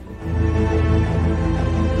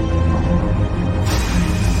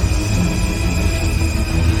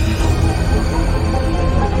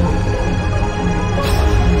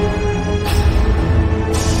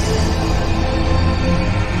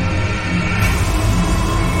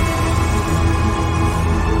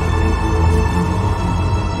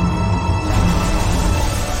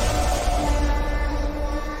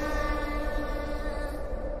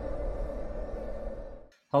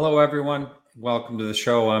Hello, everyone. Welcome to the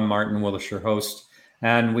show. I'm Martin Willis, your host,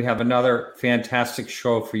 and we have another fantastic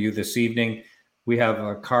show for you this evening. We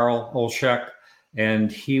have Karol Olesiak,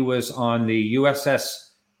 and he was on the USS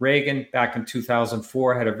Reagan back in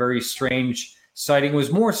 2004, had a very strange sighting. It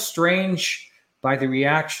was more strange by the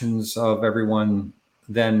reactions of everyone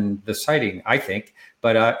than the sighting, I think.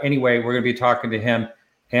 But anyway, we're going to be talking to him.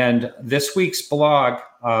 And this week's blog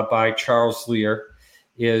by Charles Lear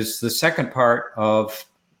is the second part of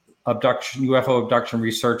UFO abduction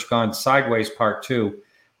research gone sideways, part 2,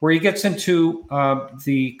 where he gets into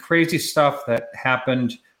the crazy stuff that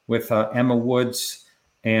happened with Emma Woods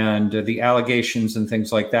and the allegations and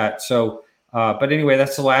things like that. So, but anyway,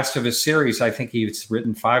 that's the last of his series. I think he's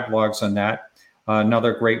written 5 blogs on that.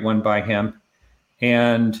 Another great one by him.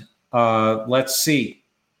 And let's see.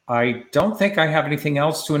 I don't think I have anything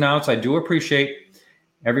else to announce. I do appreciate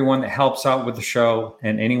everyone that helps out with the show,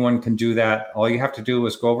 and anyone can do that. All you have to do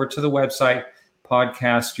is go over to the website,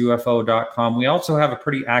 podcastufo.com. We also have a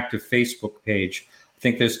pretty active Facebook page. I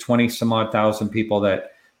think there's 20 some odd thousand people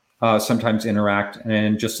that sometimes interact,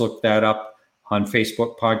 and just look that up on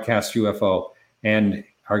Facebook, Podcast UFO. And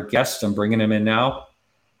our guest, I'm bringing him in now.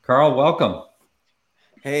 Karol, welcome.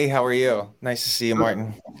 Hey, how are you? Nice to see you,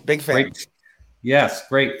 Martin. Big fan. Great. Yes,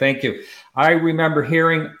 great. Thank you. I remember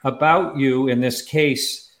hearing about you in this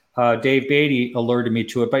case. Dave Beatty alerted me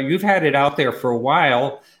to it, but you've had it out there for a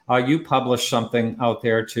while. You published something out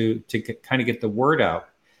there to kind of get the word out.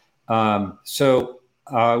 So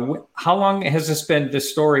how long has this been,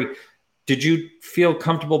 this story? Did you feel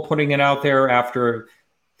comfortable putting it out there after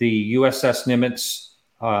the USS Nimitz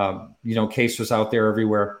case was out there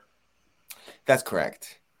everywhere? That's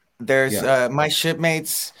correct. There's my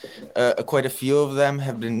shipmates, quite a few of them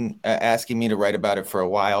have been asking me to write about it for a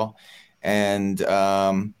while. And,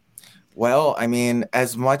 well, I mean,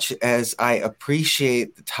 as much as I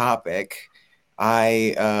appreciate the topic,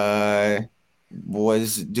 I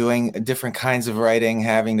was doing different kinds of writing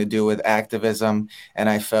having to do with activism. And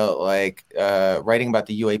I felt like writing about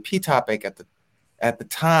the UAP topic at the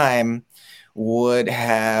time would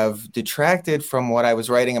have detracted from what I was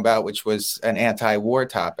writing about, which was an anti-war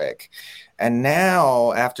topic. And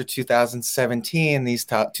now, after 2017, these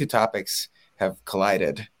two topics have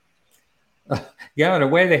collided. Yeah, in a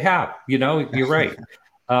way they have. You're right.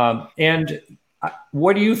 And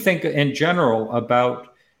what do you think in general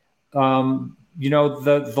about, the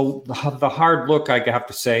hard look, I have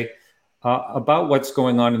to say, about what's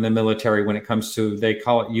going on in the military when it comes to, they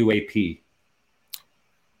call it UAP?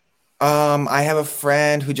 I have a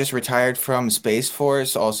friend who just retired from Space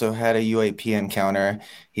Force, also had a UAP encounter.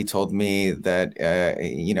 He told me that,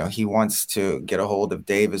 he wants to get a hold of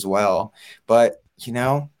Dave as well. But,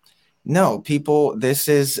 no, people, this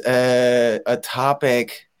is a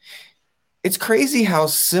topic. It's crazy how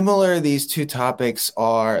similar these two topics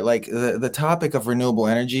are, like the topic of renewable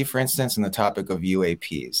energy, for instance, and the topic of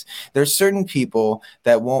UAPs. There's certain people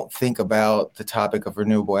that won't think about the topic of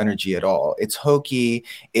renewable energy at all. It's hokey,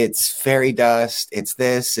 it's fairy dust, it's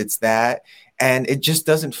this, it's that, and it just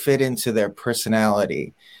doesn't fit into their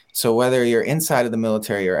personality. So whether you're inside of the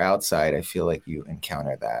military or outside, I feel like you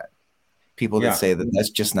encounter that. People that say that that's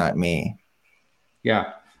just not me.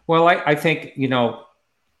 Yeah. Well, I think,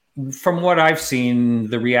 from what I've seen,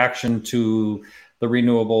 the reaction to the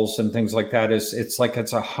renewables and things like that is it's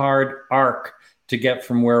a hard arc to get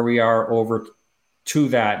from where we are over to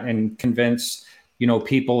that and convince,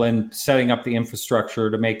 people in setting up the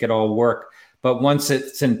infrastructure to make it all work. But once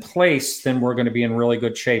it's in place, then we're going to be in really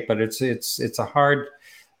good shape. But it's a hard,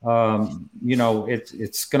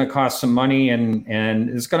 it's going to cost some money and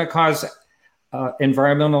it's going to cause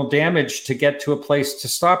environmental damage to get to a place to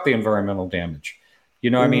stop the environmental damage.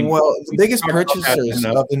 Well, the biggest purchasers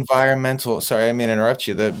of environmental, sorry, I mean to interrupt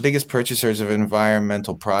you. The biggest purchasers of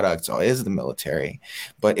environmental products is the military,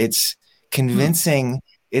 but it's convincing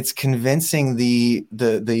the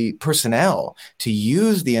personnel to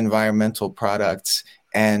use the environmental products.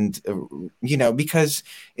 And, because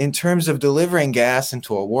in terms of delivering gas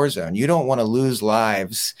into a war zone, you don't want to lose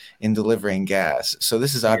lives in delivering gas. So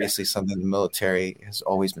this is obviously something the military has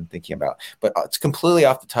always been thinking about. But it's completely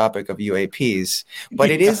off the topic of UAPs. But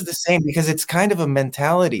it is the same because it's kind of a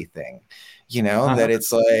mentality thing, that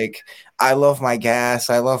it's like, I love my gas,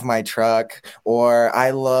 I love my truck, or I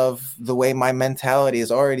love the way my mentality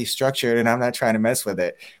is already structured and I'm not trying to mess with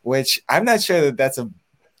it, which I'm not sure that's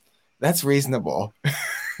reasonable.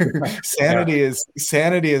 Sanity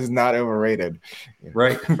is not overrated.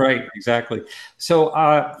 Right, exactly. So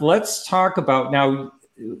let's talk about now.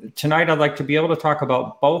 Tonight, I'd like to be able to talk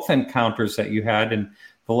about both encounters that you had and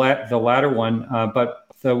the latter one. But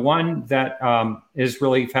the one that is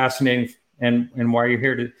really fascinating and why you're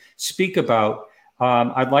here to speak about,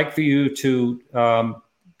 I'd like for you to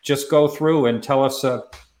just go through and tell us,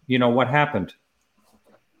 what happened.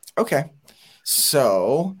 Okay.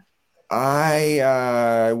 So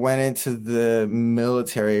I went into the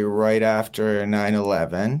military right after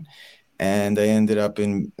 9/11, and I ended up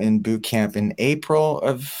in boot camp in April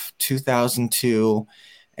of 2002,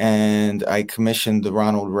 and I commissioned the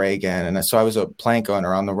Ronald Reagan, and so I was a plank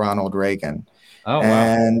owner on the Ronald Reagan. Oh, wow.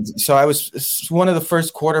 And so I was one of the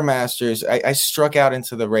first quartermasters. I struck out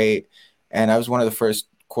into the rate, and I was one of the first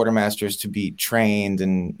quartermasters to be trained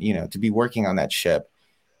and, to be working on that ship.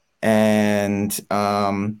 And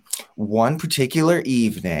one particular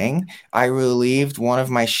evening, I relieved one of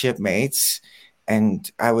my shipmates, and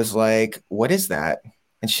I was like, "What is that?"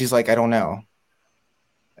 And she's like, "I don't know."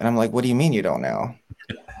 And I'm like, "What do you mean you don't know?"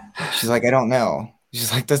 She's like, "I don't know."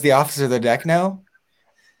 She's like, "Does the officer of the deck know?"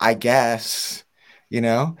 I guess, you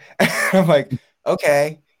know? I'm like,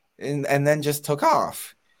 okay. And then just took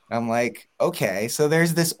off. I'm like, okay, so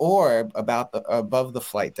there's this orb about the above the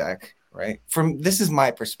flight deck, right? From this is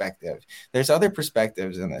my perspective. There's other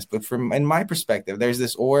perspectives in this, but from in my perspective, there's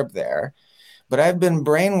this orb there. But I've been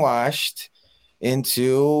brainwashed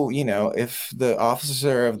into, if the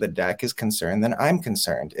officer of the deck is concerned, then I'm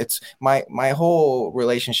concerned. It's my whole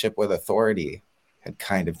relationship with authority had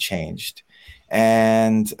kind of changed.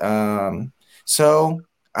 And so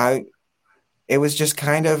I it was just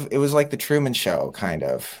kind of it was like the Truman Show, kind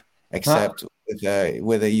of, Huh? except with a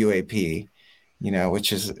UAP,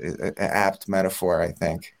 which is an apt metaphor, I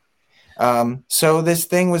think. So this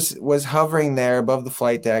thing was hovering there above the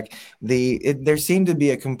flight deck. There seemed to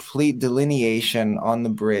be a complete delineation on the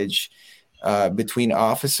bridge between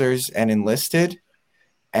officers and enlisted.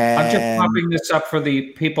 I'm just And popping this up for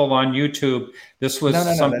the people on YouTube. This no, was no, no,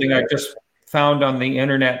 that's something all I right. just found on the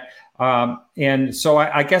internet. And so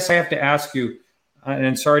I guess I have to ask you,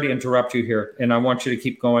 and sorry to interrupt you here, and I want you to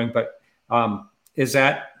keep going, but is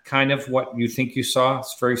that kind of what you think you saw?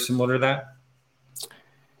 It's very similar to that.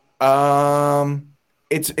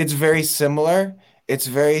 It's very similar. It's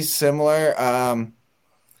very similar.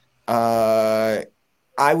 Uh,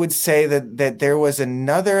 I would say that there was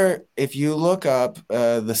another. If you look up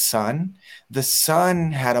the Sun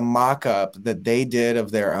had a mock-up that they did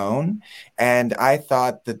of their own, and I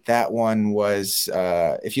thought that one was.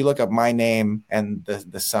 If you look up my name and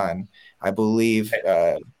the Sun, I believe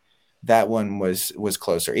that one was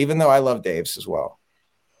closer. Even though I love Dave's as well.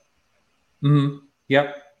 Mm-hmm.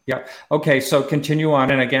 Yep. Yep. Okay. So continue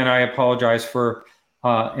on. And again, I apologize for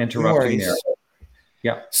No interrupting there. worries.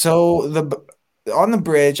 Yeah. So the on the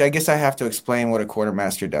bridge, I guess I have to explain what a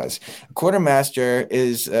quartermaster does. A quartermaster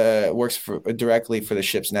is works directly for the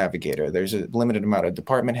ship's navigator. There's a limited amount of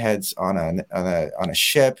department heads on a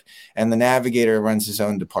ship, and the navigator runs his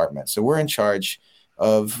own department. So we're in charge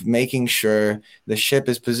of making sure the ship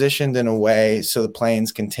is positioned in a way so the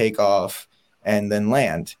planes can take off and then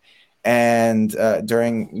land. And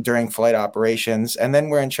during flight operations, and then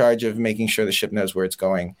we're in charge of making sure the ship knows where it's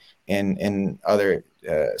going in other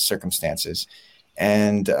circumstances.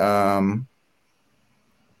 And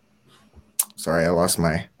sorry, I lost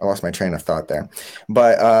my train of thought there.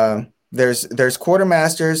 But there's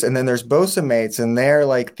quartermasters, and then there's bosun mates, and they're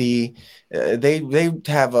like they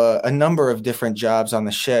have a number of different jobs on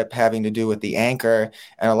the ship having to do with the anchor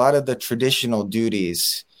and a lot of the traditional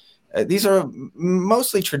duties. These are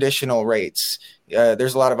mostly traditional rates.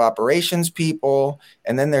 There's a lot of operations people,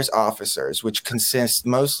 and then there's officers, which consist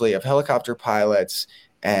mostly of helicopter pilots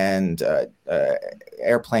and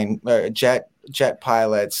airplane jet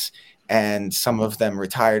pilots, and some of them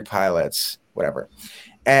retired pilots, whatever.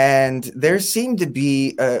 And there seemed to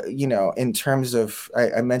be, in terms of,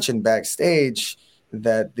 I mentioned backstage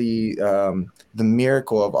that the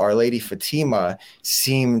miracle of Our Lady Fatima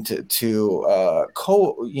seemed to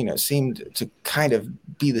kind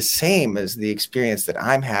of be the same as the experience that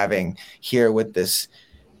I'm having here with this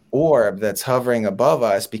orb that's hovering above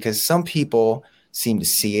us, because some people seem to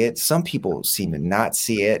see it, some people seem to not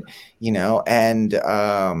see it, and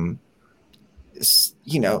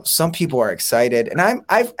some people are excited, and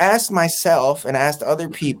I've asked myself and asked other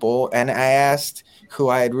people, and I asked who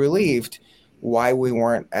I had relieved why we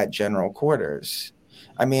weren't at general quarters.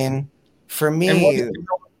 I mean, for And me,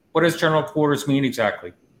 what does general quarters mean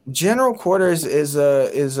exactly? general quarters is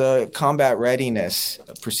a combat readiness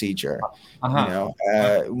procedure. Uh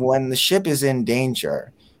huh. When the ship is in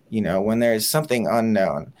danger, when there is something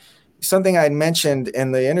unknown, something I'd mentioned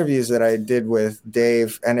in the interviews that I did with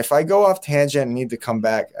Dave, and if I go off tangent and need to come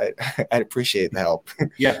back, I'd appreciate the help.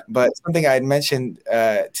 Yeah. But something I'd mentioned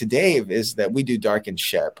to Dave is that we do darkened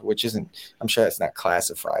ship, which isn't, I'm sure it's not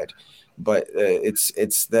classified, but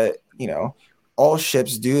it's that, all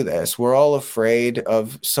ships do this. We're all afraid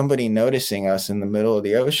of somebody noticing us in the middle of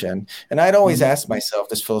the ocean. And I'd always Mhm. ask myself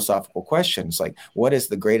this philosophical questions like, what is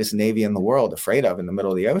the greatest navy in the world afraid of in the middle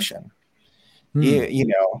of the ocean? Hmm. You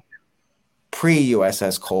know,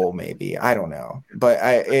 pre-USS Cole, maybe. I don't know. But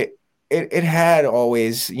it had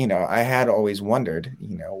always, I had always wondered,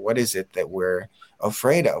 what is it that we're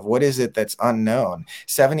afraid of? What is it that's unknown?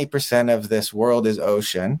 70% of this world is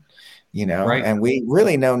ocean, Right. and we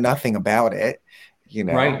really know nothing about it,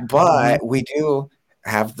 Right. Mhm. but we do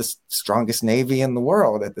have the strongest navy in the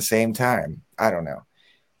world at the same time. I don't know.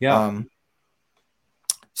 Yeah. Um,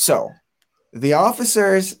 so the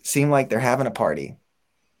officers seem like they're having a party.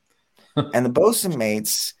 And the bosun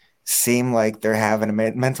mates seem like they're having a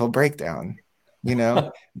mental breakdown.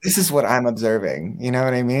 This is what I'm observing. You know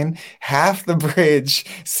what I mean? Half the bridge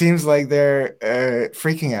seems like they're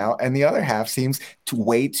freaking out, and the other half seems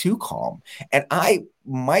way too calm. And I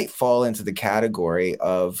might fall into the category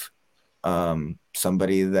of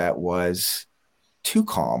somebody that was too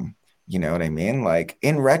calm. You know what I mean? Like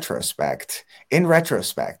in retrospect,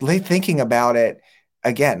 like thinking about it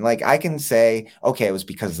again, like I can say, okay, it was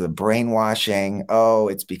because of the brainwashing. Oh,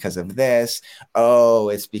 it's because of this. Oh,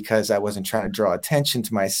 it's because I wasn't trying to draw attention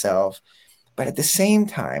to myself. But at the same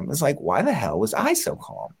time, it's like, why the hell was I so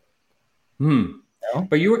calm? Hmm. You know?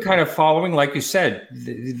 But you were kind of following, like you said,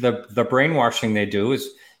 the brainwashing they do is,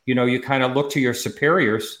 you kind of look to your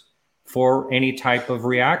superiors for any type of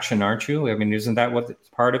reaction, aren't you? I mean, isn't that what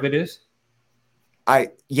part of it is?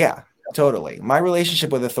 Yeah, totally. My relationship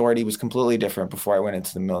with authority was completely different before I went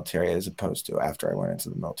into the military as opposed to after I went into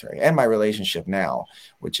the military. And my relationship now,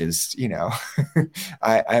 which is,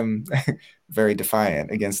 I'm very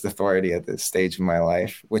defiant against authority at this stage of my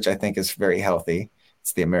life, which I think is very healthy.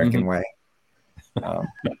 It's the Hmm. American way. Um,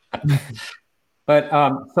 But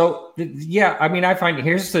yeah, I mean, I find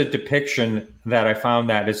here's the depiction that I found.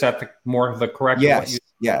 That is that the more of the correct of what you.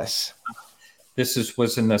 yes, yes. This is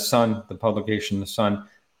was in the Sun, the publication, the Sun,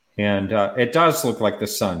 and it does look like the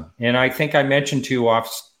Sun. And I think I mentioned to you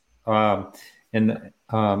um, in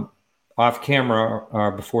off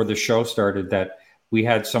camera before the show started that we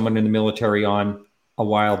had someone in the military on a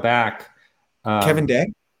while back. Kevin Um,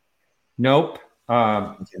 Day? nope.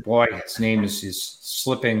 Boy, his name is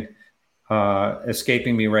slipping,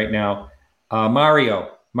 escaping me right now. Mario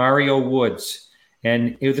Woods,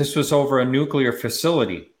 and this was over a nuclear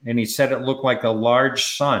facility, and he said it looked like a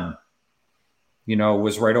large sun.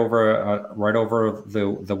 Was right over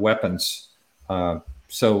the weapons.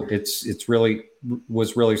 So it's really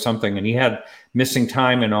was really something, and he had missing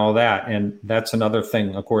time and all that, and that's another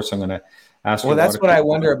thing. Of course, I'm going to ask Well, you about that's it. what I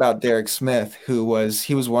wonder about Derek Smith, he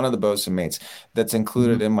was one of the bosun mates that's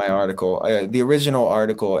included Mhm. in my article, the original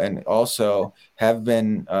article, and also have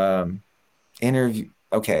been interview.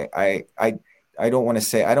 Okay, I don't want to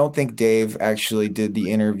say, I don't think Dave actually did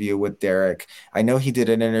the interview with Derek. I know he did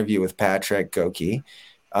an interview with Patrick Goki.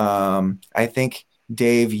 I think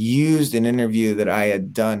Dave used an interview that I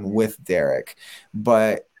had done with Derek,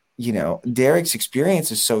 but Derek's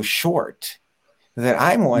experience is so short that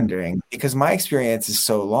I'm wondering, because my experience is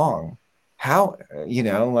so long, how,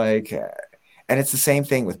 and it's the same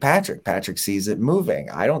thing with Patrick. Patrick sees it moving.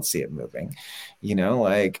 I don't see it moving,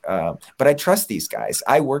 but I trust these guys.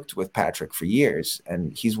 I worked with Patrick for years,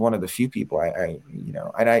 and he's one of the few people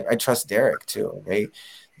and I trust Derek too.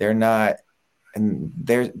 They're not, and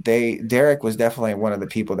Derek was definitely one of the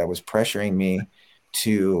people that was pressuring me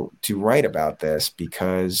to write about this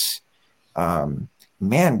because um,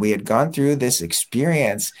 man, we had gone through this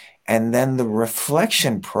experience, and then the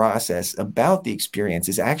reflection process about the experience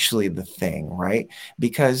is actually the thing, right?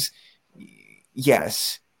 Because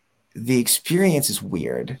yes, the experience is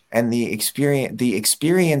weird, and the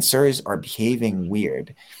experiencers are behaving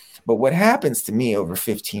weird. But what happens to me over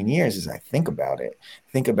 15 years is I think about it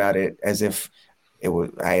as if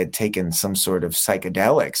I had taken some sort of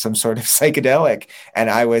psychedelic, and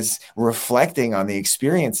I was reflecting on the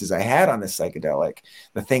experiences I had on this psychedelic.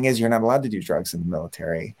 The thing is, you're not allowed to do drugs in the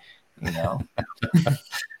military, you know.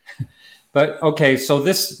 But okay, so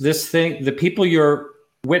this thing, the people you're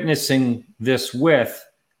witnessing this with,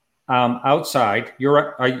 outside,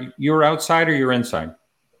 you're outside or you're inside?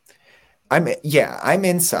 I'm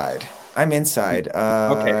inside. I'm inside.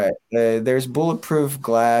 Okay. There's bulletproof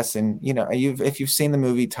glass, and if you've seen the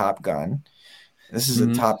movie Top Gun, This is a Mhm.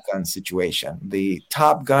 Top Gun situation. The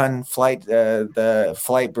Top Gun flight, the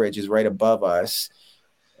flight bridge is right above us.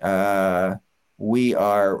 Uh, we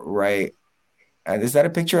are right. Is that a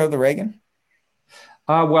picture of the Reagan?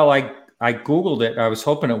 Well, I googled it. I was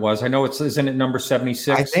hoping it was. I know it's isn't it number I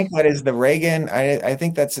 76? think that is the Reagan. I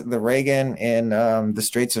think that's the Reagan in the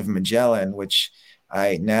Straits of Magellan, which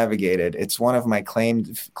I navigated. It's one of my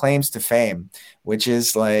claims to fame, which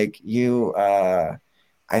is like you.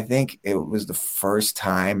 I think it was the first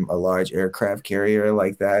time a large aircraft carrier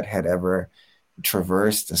like that had ever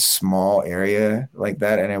traversed a small area like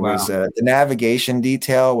that, and it was Wow. the navigation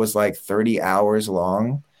detail was like 30 hours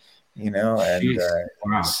long, and Jeez. it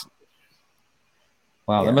Wow. was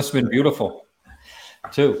Wow. That yeah. must have been beautiful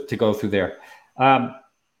too to go through there. Um,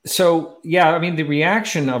 so yeah, I mean the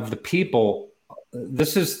reaction of the people.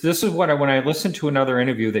 This is what when I listened to another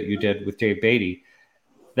interview that you did with Dave Beatty.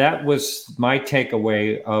 That was my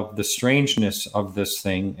takeaway of the strangeness of this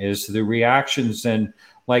thing is the reactions and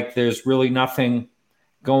like there's really nothing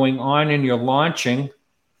going on and you're launching.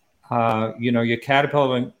 You're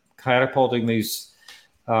catapulting these.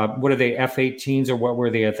 What are they? F-18s or what were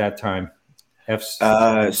they at that time? F's.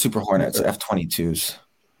 Super Hornets, F-22s.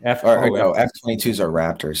 F. Or Oh, no, F. F-22s are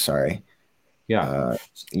Raptors, sorry. Yeah. Uh,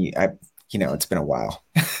 I, it's been a while.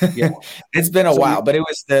 Yeah. It's been a So while, but it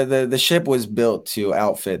was the ship was built to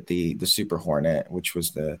outfit the Super Hornet, which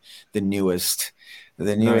was the newest,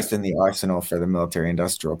 the nice. newest in the arsenal for the military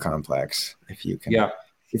industrial complex. Yeah.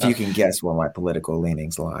 If you can guess where my political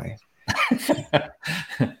leanings lie.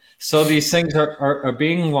 So these things are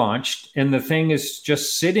being launched, and the thing is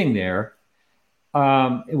just sitting there,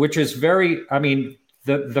 which is very. I mean,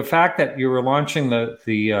 the fact that you were launching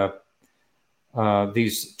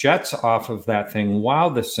these jets off of that thing while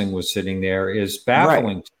this thing was sitting there is Right.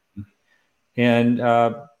 baffling. And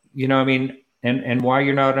I mean, and why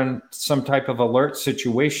you're not in some type of alert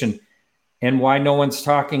situation, and why no one's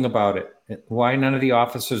talking about it, why none of the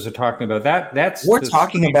officers are talking about that. That's We're the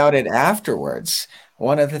talking strange. about it afterwards.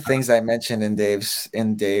 One of the things I mentioned in Dave's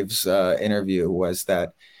interview was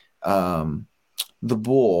that um, the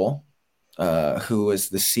bull, who was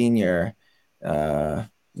the senior, uh,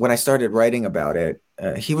 when I started writing about it,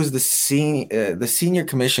 he was the senior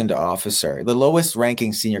commissioned officer, the lowest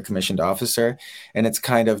ranking senior commissioned officer, and it's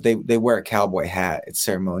kind of they wear a cowboy hat. It's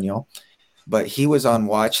ceremonial, but he was on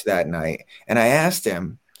watch that night, and I asked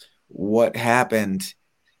him what happened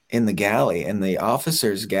in the galley, in the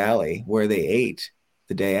officers' galley, where they ate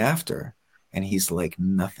the day after, and he's like,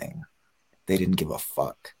 nothing. They didn't give a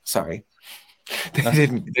fuck. Sorry.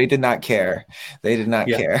 They did not care. They did not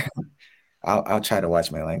Yeah, care. I'll try to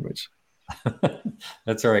watch my language.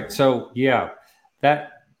 that's all right. So yeah,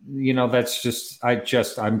 that that's just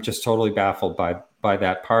I'm just totally baffled by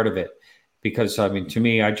that part of it because I mean to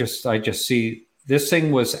me I just see this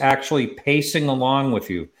thing was actually pacing along with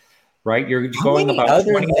you, right? You're How going many about other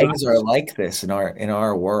 20 things are knots. like this in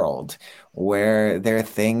our world where there are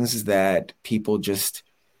things that people just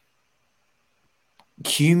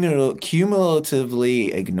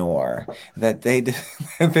cumulatively ignore, that they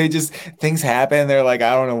just things happen, they're like,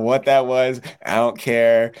 I don't know what that was, I don't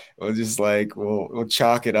care, we'll just like we'll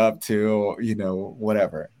chalk it up to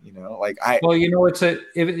whatever, like I Well,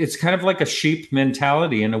 it's kind of like a sheep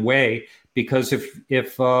mentality in a way because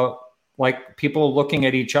if like people are looking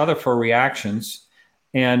at each other for reactions,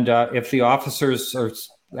 and if the officers are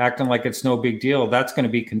acting like it's no big deal, that's going to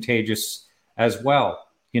be contagious as well.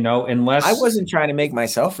 I Unless wasn't trying to make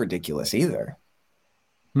myself ridiculous either,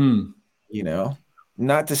 hmm, you know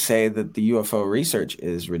not to say that the UFO research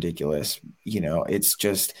is ridiculous, it's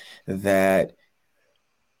just that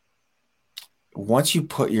once you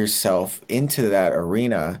put yourself into that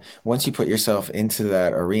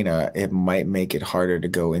arena, it might make it harder to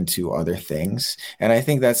go into other things. And I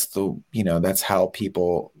think that's how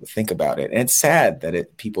people think about it. And it's sad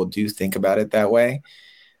that people do think about it that way.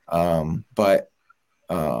 But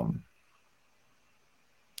um,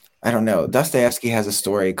 I don't know. Dostoevsky has a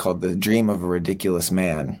story called The Dream of a Ridiculous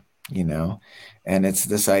Man, and it's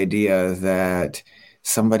this idea that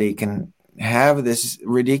somebody can have this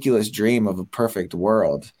ridiculous dream of a perfect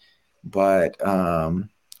world, but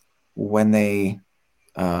when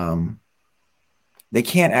um, they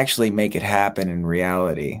can't actually make it happen in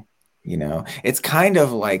reality. It's kind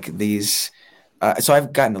of like these. So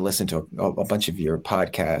I've gotten to listen to a bunch of your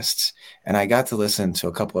podcasts, and I got to listen to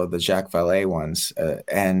a couple of the Jacques Vallée ones,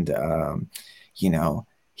 and you know,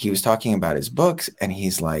 he was talking about his books, and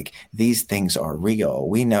he's like, "These things are real.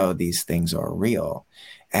 We know these things are real,"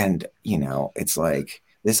 and it's like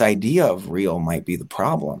this idea of real might be the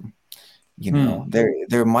problem. hmm,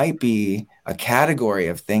 There might be a category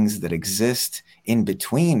of things that exist in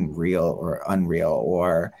between real or unreal,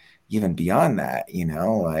 or even beyond that,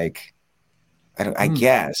 like I Hmm.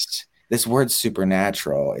 guess this word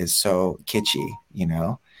supernatural is so kitschy,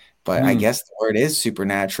 but I Hmm. guess the word is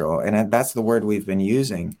supernatural, and that's the word we've been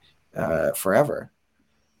using forever.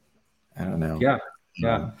 I don't know. Yeah.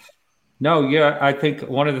 Yeah. Um, No, yeah, I think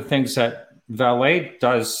one of the things that valet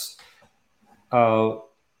does uh,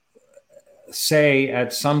 say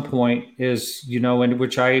at some point is, and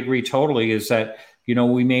which I agree totally, is that,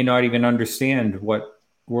 we may not even understand what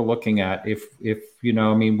we're looking at. If,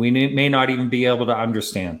 I mean, we may not even be able to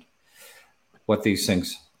understand what these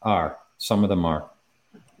things are. Some of them are,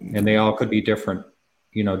 and they all could be different,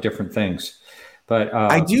 different things. But,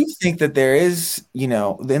 I do think that there is,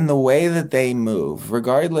 in the way that they move,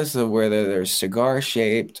 regardless of whether they're cigar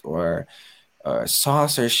shaped or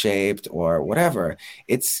saucer shaped or whatever,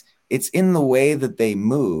 it's in the way that they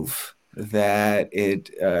move that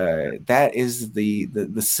that is the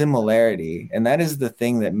similarity, and that is the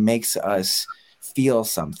thing that makes us feel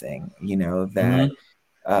something, that mhm,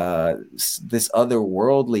 this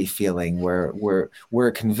otherworldly feeling where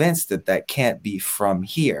we're convinced that that can't be from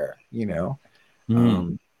here. mhm,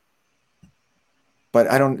 Um, but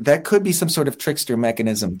I don't, that could be some sort of trickster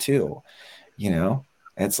mechanism too, you know?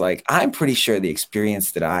 It's like, I'm pretty sure the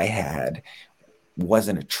experience that I had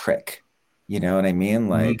wasn't a trick. You know what I mean? mhm,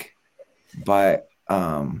 Like, but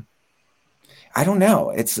I don't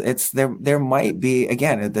know. It's there might be,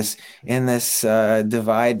 again, this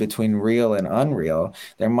divide between real and unreal,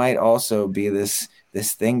 there might also be this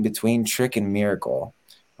thing between trick and miracle,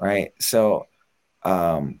 right? So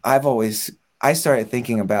I've always I started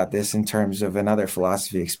thinking about this in terms of another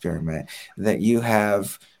philosophy experiment, that you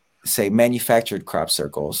have, say, manufactured crop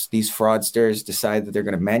circles. These fraudsters decide that they're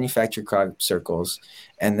going to manufacture crop circles,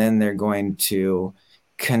 and then they're going to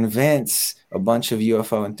convince a bunch of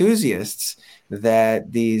UFO enthusiasts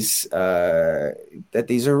that these are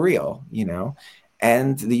real,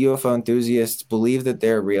 and the UFO enthusiasts believe that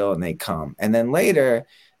they're real and they come, and then later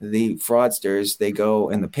the fraudsters, they go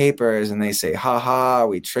in the papers and they say, ha ha,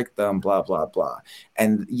 we tricked them, blah, blah, blah.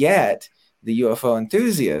 And yet the UFO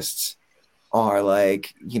enthusiasts are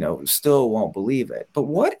like, still won't believe it. But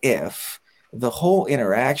what if the whole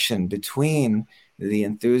interaction between the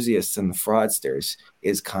enthusiasts and the fraudsters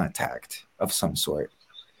is contact of some sort?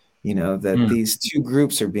 That mhm, these two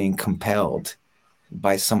groups are being compelled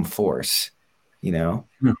by some force, you know.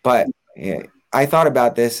 mhm. But I thought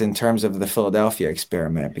about this in terms of the Philadelphia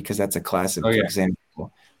experiment because that's a Oh classic yeah.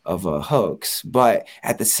 example of a hoax. But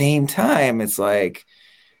at the same time, it's like,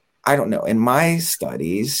 I don't know. In my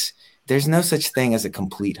studies, there's no such thing as a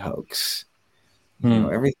complete hoax. Hmm.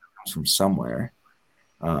 Everything comes from somewhere.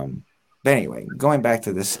 Um, but anyway, going back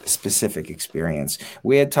to this specific experience,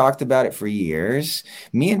 we had talked about it for years.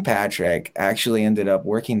 Me and Patrick actually ended up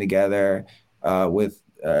working together with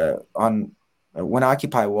on when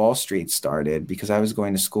Occupy Wall Street started, because I was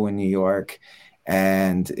going to school in New York,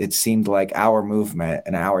 and it seemed like our movement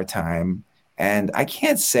and our time. And I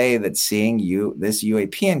can't say that seeing this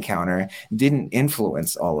UAP encounter didn't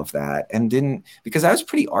influence all of that, and didn't, because I was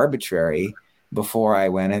pretty arbitrary before I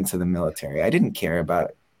went into the military. I didn't care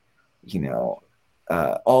about, you know,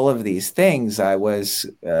 all of these things. I was,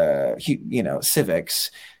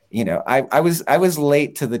 civics. I was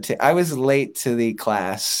late to I was late to the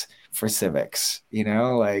class for civics.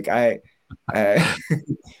 Like uh,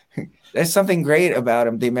 there's something great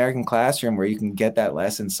about the American classroom where you can get that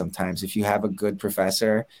lesson sometimes if you have a good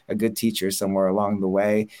professor, a good teacher somewhere along the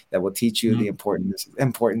way that will teach you the Mhm.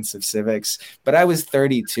 importance of civics. But I was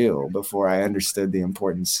 32 before I understood the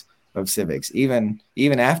importance of civics, even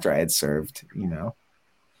after I had served.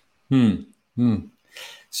 Hmm. Hmm.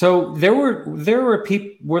 So there were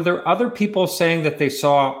people. Were there other people saying that they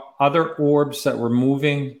saw other orbs that were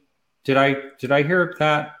moving? Did I hear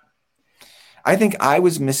that? I think I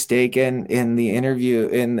was mistaken in the interview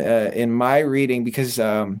in my reading, because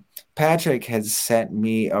Patrick has sent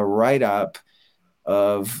me a write up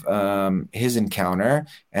of his encounter,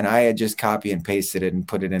 and I had just copy and pasted it and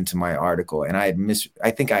put it into my article, and I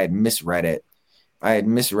think I had misread it. I had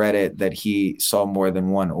misread it that he saw more than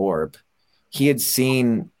one orb. He had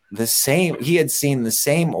seen the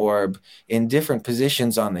same orb in different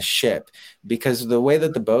positions on the ship, because the way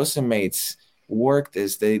that the bosun mates worked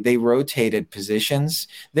is they rotated positions.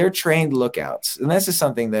 They're trained lookouts, and this is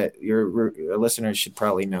something that your listeners should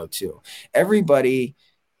probably know too. Everybody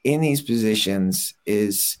in these positions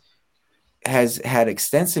has had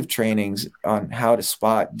extensive trainings on how to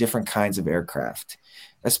spot different kinds of aircraft.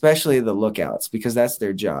 especially the lookouts, because that's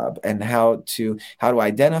their job, and how to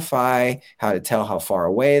identify, how to tell how far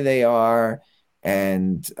away they are,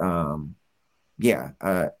 and yeah,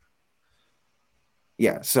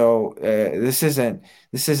 yeah. So this isn't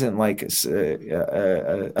like a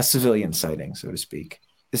civilian sighting, so to speak.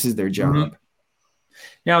 This is their Mhm. job.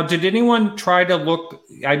 Now, did anyone try to look?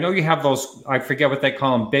 I know you have those, I forget what they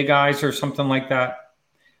call them, big eyes or something like that,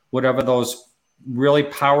 whatever those really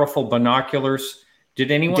powerful binoculars. Did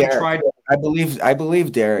anyone Derek, try? I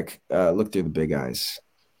believe Derek looked through the big eyes.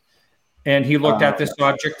 And he looked Uh, at this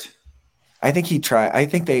object? I think he tried. I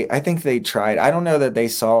think they tried. I don't know that they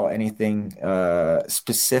saw anything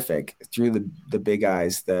specific through the big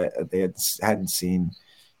eyes that hadn't seen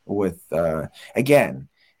with again,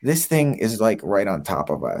 this thing is like right on top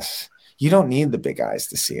of us. You don't need the big eyes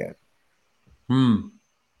to see it. Hmm.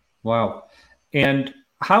 Wow. And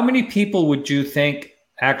how many people would you think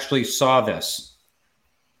actually saw this?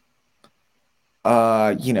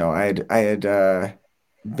 I had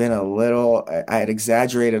been a little, I had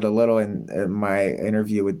exaggerated a little in my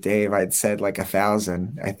interview with Dave. I'd said like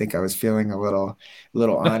 1,000. I think I was feeling a little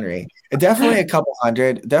ornery. Definitely a couple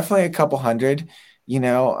hundred, definitely a couple hundred, you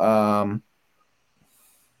know,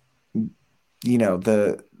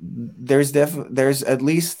 there's at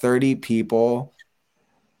least 30 people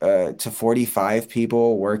to 45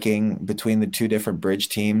 people working between the two different bridge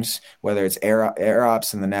teams, whether it's air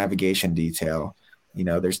ops and the navigation detail.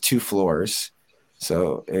 There's two floors.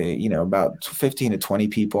 So, about 15 to 20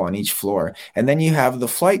 people on each floor. And then you have the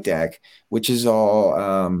flight deck, which is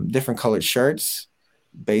all different colored shirts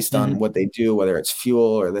based on Mhm. what they do, whether it's fuel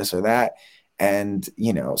or this or that. And,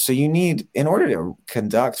 so in order to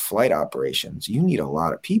conduct flight operations, you need a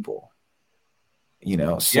lot of people,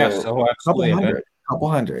 Yes. so Oh, couple absolutely. hundred, couple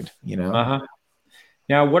hundred. Uh-huh.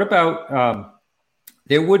 Now, what about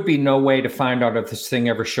there would be no way to find out if this thing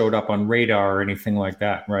ever showed up on radar or anything like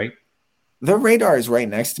that, right? The radar is right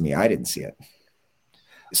next to me. I didn't see it.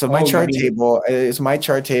 So my Oh, you chart mean, table is my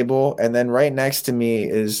chart table, and then right next to me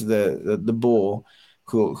is the bull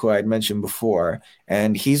who I'd mentioned before,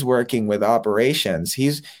 and he's working with operations.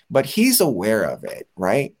 But he's aware of it,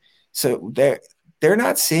 right? So they're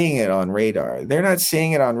not seeing it on radar. They're not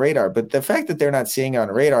seeing it on radar, but the fact that they're not seeing it on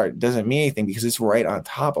radar doesn't mean anything because it's right on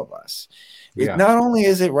top of us. It yeah, not only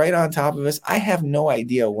is it right on top of us, I have no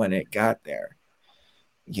idea when it got there.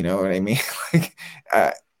 You know what I mean? Like,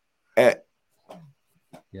 uh, uh,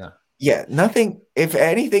 yeah. yeah, nothing. If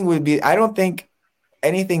anything would be, I don't think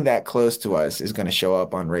anything that close to us is going to show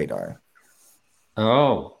up on radar.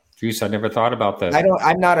 Oh, geez, I never thought about I that. don't.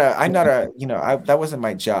 I'm not a. That wasn't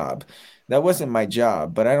my job. That wasn't my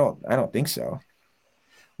job. But I don't think so.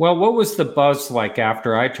 Well, what was the buzz like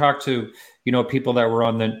after I talked to, people that were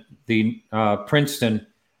on the Princeton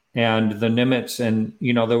and the Nimitz, and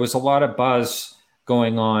there was a lot of buzz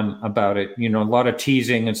going on about it. A lot of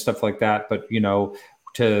teasing and stuff like that. But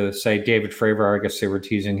to say David Fravor, I guess they were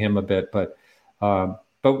teasing him a bit. But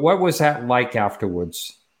what was that like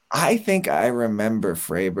afterwards? I think I remember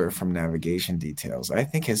Fravor from Navigation Details. I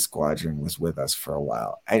think his squadron was with us for a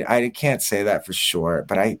while. I can't say that for sure,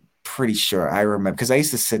 but I'm pretty sure I remember because I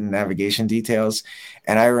used to sit in Navigation Details,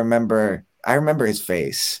 and I remember his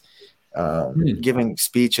face Hmm, giving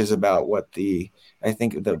speeches about what I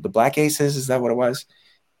think the Black Aces, is that what it was?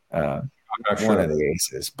 Uh, I'm not one of sure. the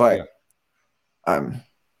aces, Yeah. but um,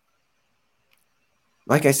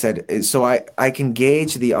 like I said, so I can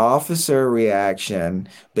gauge the officer reaction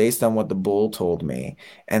based on what the bull told me,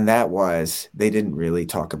 and that was they didn't really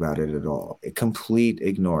talk about it at all. A complete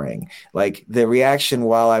ignoring. Like the reaction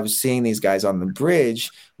while I was seeing these guys on the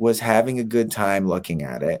bridge was having a good time looking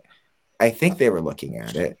at it. I think they were looking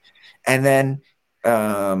at it, and then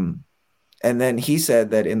um, he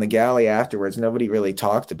said that in the galley afterwards, nobody really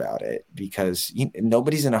talked about it because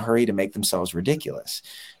nobody's in a hurry to make themselves ridiculous,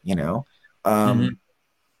 you know. Hmm. Um,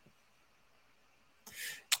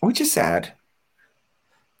 which is sad.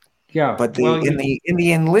 Yeah. But Well, in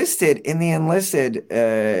the enlisted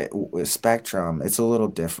spectrum, it's a little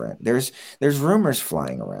different. There's rumors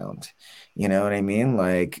flying around. You know what I mean?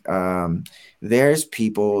 Like there's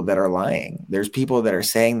people that are lying. There's people that are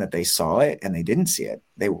saying that they saw it and they didn't see it.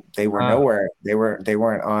 They were uh, nowhere. They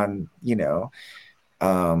weren't on.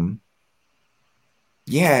 Um,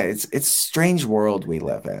 yeah, it's a strange world we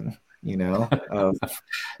live in. Of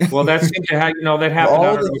well, that seemed to have, that happened. I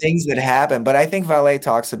all don't the know. things that happen. But I think Valet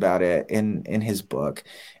talks about it in his book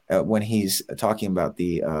when he's talking about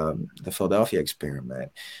the Philadelphia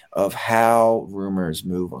experiment of how rumors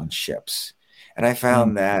move on ships, and I Mm,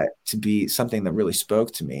 found that to be something that really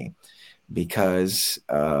spoke to me because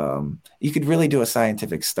you could really do a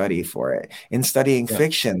scientific study for it. In studying Yeah.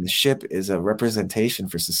 fiction, the ship is a representation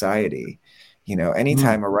for society. Hmm.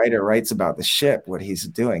 Anytime a writer writes about the ship, what he's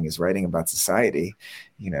doing is writing about society.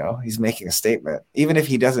 He's making a statement. Even if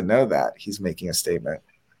he doesn't know that, he's making a statement.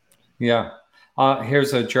 Yeah.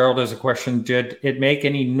 Here's a Gerald has a question. Did it make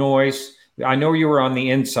any noise? I know you were on the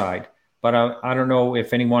inside, but I don't know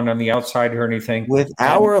if anyone on the outside heard anything. And With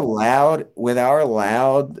our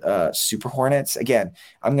loud Super Hornets, again,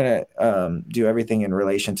 I'm gonna do everything in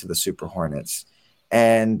relation to the Super Hornets,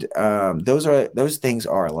 and those things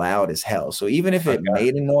are loud as hell. So even if it yeah,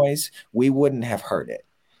 made a noise, we wouldn't have heard it.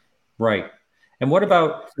 right. And what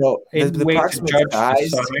about So any the way to approximate judge the size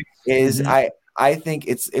size? is Hmm. I think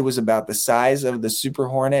it was about the size of the Super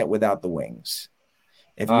Hornet without the wings.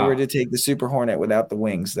 If you were to Ah, take the Super Hornet without the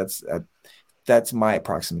wings, that's my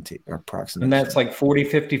and that's approximation. like 40,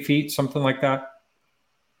 50 feet, something like that.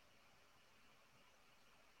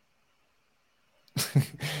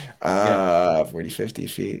 Yeah. 40, 50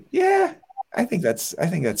 feet. Yeah, I think that's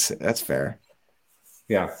fair.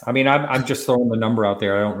 Yeah, I mean, I'm just throwing the number out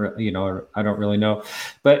there. I don't, I don't really know.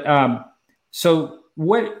 But so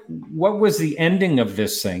what was the ending of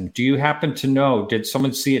this thing? Do you happen to know? Did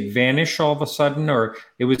someone see it vanish all of a sudden, or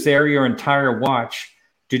it was there your entire watch?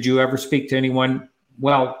 Did you ever speak to anyone?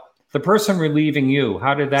 Well, the person relieving you,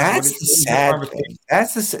 how did that? That's the What was the sad conversation?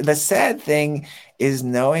 thing. The sad thing is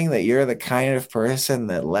knowing that you're the kind of person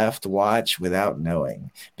that left watch without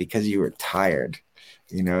knowing because you were tired.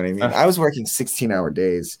 You know what I mean? Uh, I was working 16-hour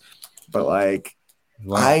days, but like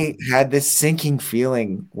wow. I had this sinking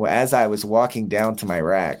feeling as I was walking down to my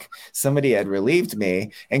rack. Somebody had relieved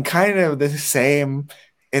me and kind of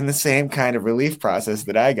in the same kind of relief process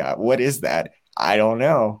that I got. What is that? I don't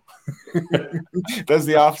know. Does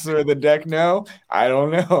the officer of the deck know? I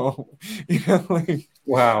don't know. Like,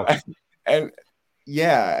 Wow. and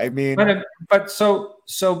yeah, I But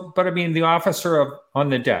mean, but I mean, the officer on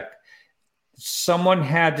the deck. Someone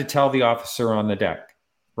had to tell the officer on the deck,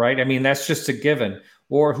 right? I mean, that's just a given.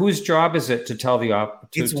 Or whose job is it to tell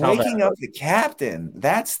to it's tell that waking up person? the captain.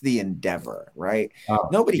 That's the endeavor, right? Oh,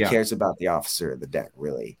 Nobody yeah, cares about the officer of the deck,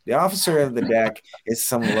 really. The officer of the deck is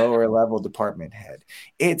some lower level department head.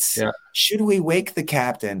 It's yeah, should we wake the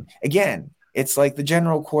captain? Again, it's like the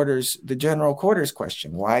general quarters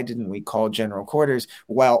question. Why didn't we call general quarters?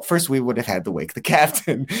 Well, first we would have had to wake the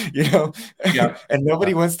captain, you know, yeah. and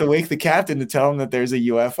nobody wants to wake the captain to tell him that there's a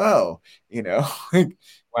UFO, you know.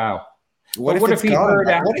 Wow. What But if what if it's he gone? heard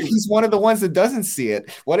What if after? he's one of the ones that doesn't see it?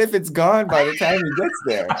 What if it's gone by the time he gets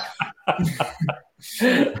there?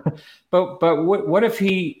 But what if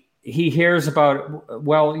he hears about?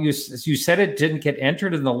 Well, you said it didn't get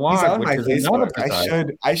entered in the He's log, on which my is another Facebook. bizarre.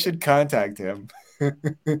 I should contact him.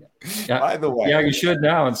 Yeah, By the yeah. way, You should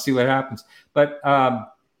now and see what happens. But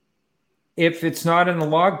if it's not in the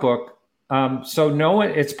logbook, so no one.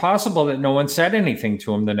 It's possible that no one said anything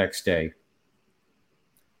to him the next day.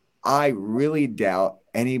 I really doubt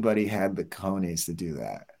anybody had the cojones to do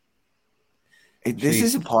that. Jeez.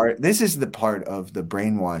 This is the part of the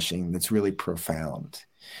brainwashing that's really profound.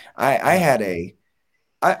 I Yeah. had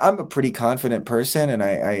I'm a pretty confident person and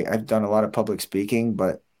I've done a lot of public speaking,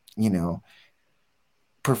 but you know,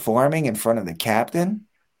 performing in front of the captain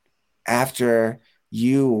after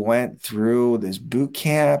you went through this boot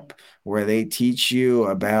camp where they teach you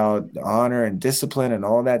about honor and discipline and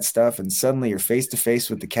all that stuff, and suddenly you're face to face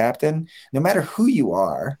with the captain, no matter who you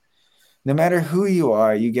are,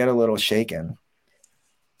 you get a little shaken.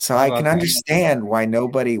 So How I can about that? understand why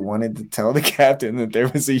nobody wanted to tell the captain that there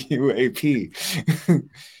was a UAP.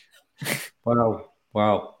 Wow.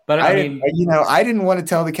 Wow. But I I didn't, mean, I didn't want to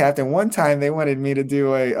tell the captain. One time they wanted me to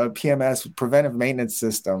do a PMS, preventive maintenance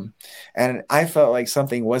system, and I felt like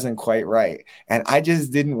something wasn't quite right, and I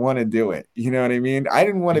just didn't want to do it. You know what I mean? I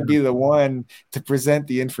didn't want to be the one to present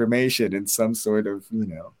the information in some sort of,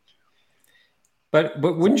 but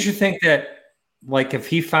wouldn't you think that, like, if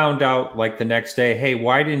he found out like the next day, hey,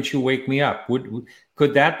 why didn't you wake me up?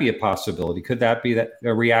 Could that be a possibility? Could that be that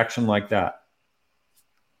a reaction like that?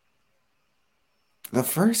 the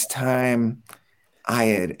first time I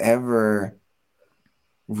had ever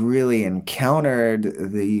really encountered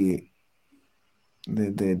the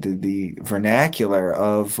vernacular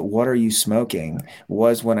of what are you smoking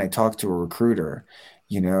was when I talked to a recruiter.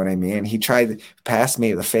 You know what I mean? He tried to pass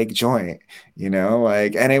me the fake joint,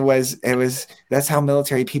 like, and it was that's how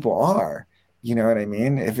military people are. You know what I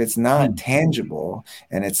mean? If it's not Hmm. tangible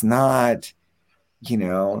and it's not,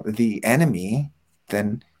 the enemy,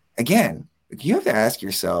 then again, you have to ask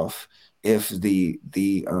yourself if the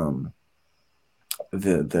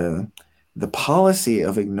the policy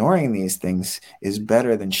of ignoring these things is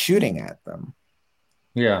better than shooting at them.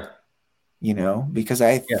 Yeah. Because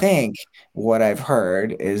I Yeah. think what I've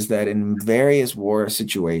heard is that in various war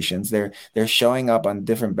situations, they're showing up on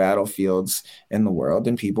different battlefields in the world,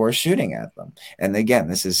 and people are shooting at them. And again,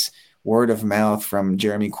 this is word of mouth from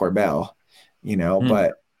Jeremy Corbell, Hmm.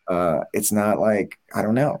 but it's not like, I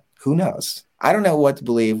don't know. Who knows? I don't know what to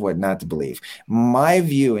believe, what not to believe. My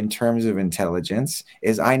view in terms of intelligence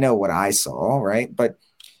is I know what I saw, right? But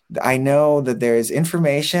I know that there is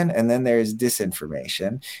information and then there's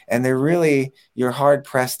disinformation, and you're hard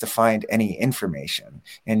pressed to find any information,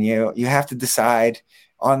 and you have to decide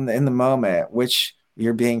in the moment which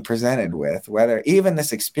you're being presented with, whether even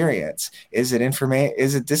this experience is it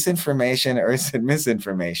disinformation or is it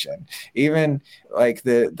misinformation, even like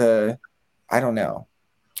the I don't know.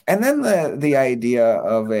 And then the idea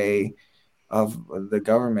of the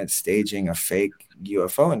government staging a fake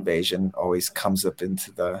UFO invasion always comes up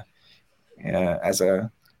into the as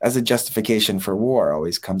a justification for war,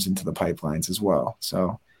 always comes into the pipelines as well.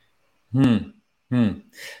 So Hmm. Hmm.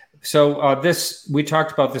 So this we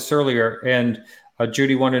talked about this earlier, and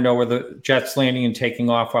Judy wanted to know where the jets landing and taking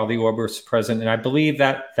off while the orb was present, and I believe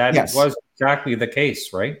that yes, was exactly the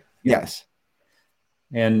case, right? Yeah. yes.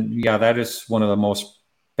 And yeah, that is one of the most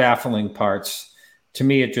baffling parts. To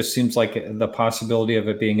me, it just seems like the possibility of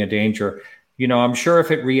it being a danger. I'm sure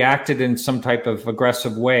if it reacted in some type of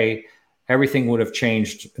aggressive way, everything would have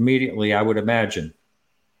changed immediately, I would imagine.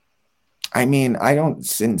 I mean,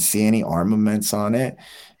 didn't see any armaments on it.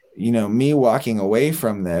 Me walking away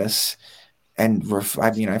from this and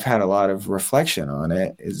I mean, I've had a lot of reflection on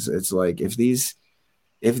it. It's like if these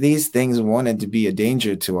things wanted to be a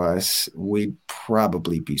danger to us, we'd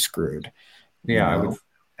probably be screwed, you Yeah, I would. know.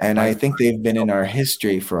 And I I, think they've been in our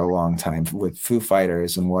history for a long time with Foo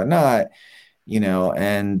Fighters and whatnot,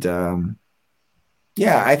 and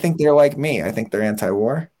yeah, I think they're like me. I think they're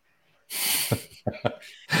anti-war.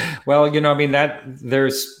 well, I mean that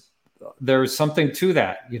there's something to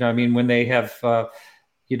that. I mean when they have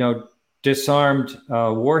you know, disarmed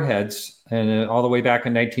warheads, and all the way back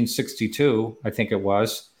in 1962, I think it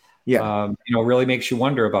was. Yeah. Really makes you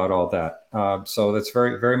wonder about all that. So that's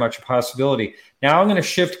very, very much a possibility. Now I'm going to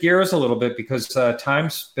shift gears a little bit because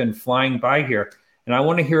time's been flying by here, and I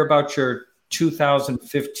want to hear about your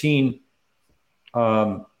 2015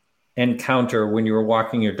 um, encounter when you were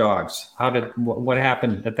walking your dogs. What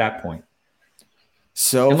happened at that point?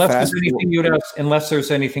 So fast. Unless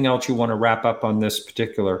there's anything else you want to wrap up on this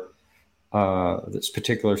particular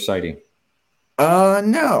sighting.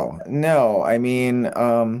 No, no. I mean,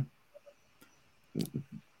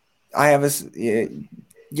 I have yeah,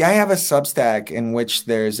 I have a Substack in which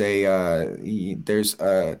there's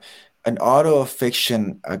an auto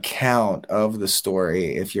fiction account of the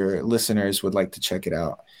story. If your listeners would like to check it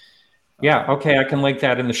out. Yeah, Um, okay, I can link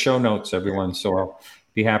that in the show notes, everyone. So I'll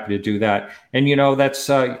be happy to do that. And that's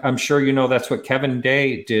I'm sure that's what Kevin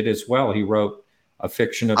Day did as well. He wrote a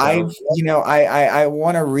fiction I've, about. I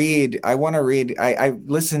I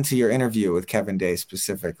listened to your interview with Kevin Day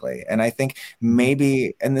specifically, and I think Mhm.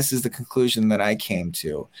 maybe, and this is the conclusion that I came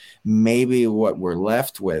to, maybe what we're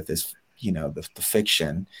left with is, the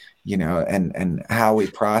fiction, and how we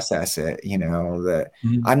process it, that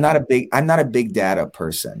Mhm. I'm not a big data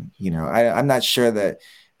person, I'm not sure that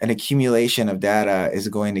an accumulation of data is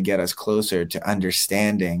going to get us closer to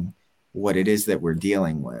understanding what it is that we're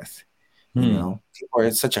dealing with. Hmm. People are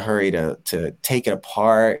in such a hurry to take it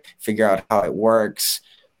apart, figure out how it works,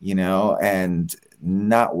 and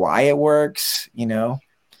not why it works. Anyway,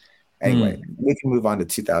 Hmm. we can move on to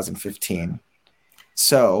 2015.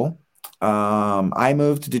 So, I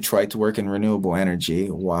moved to Detroit to work in renewable energy.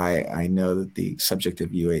 Why I know that the subject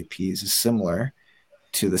of UAPs is similar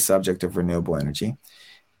to the subject of renewable energy.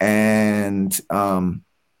 And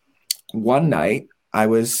one night I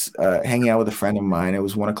was hanging out with a friend of mine. It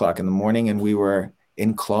was 1 o'clock in the morning, and we were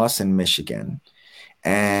in Clawson, Michigan.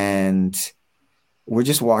 And we're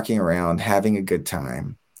just walking around having a good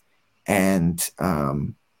time. And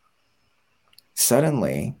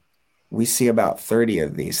suddenly we see about 30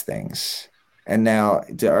 of these things. And now,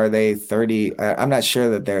 are they 30? I'm not sure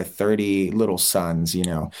that they're 30 little suns.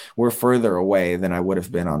 We're further away than I would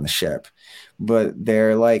have been on the ship, but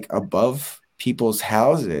they're like above people's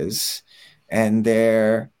houses. And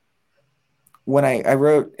when I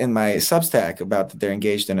wrote in my Substack about that they're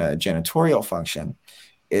engaged in a janitorial function,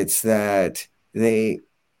 it's that you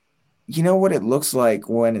know what it looks like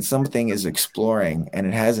when something is exploring and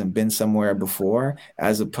it hasn't been somewhere before,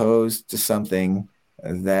 as opposed to something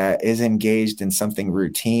that is engaged in something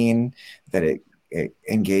routine, that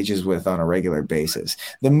engages with on a regular basis.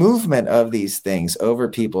 The movement of these things over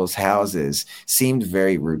people's houses seemed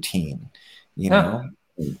very routine, you Huh. know.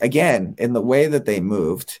 Again, in the way that they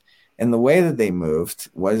moved, and the way that they moved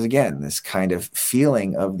was again this kind of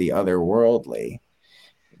feeling of the otherworldly,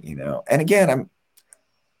 you know. And again, I'm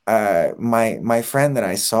my friend that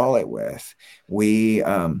I saw it with, we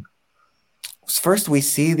first we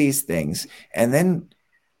see these things, and then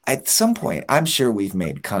at some point, I'm sure we've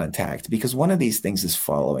made contact because one of these things is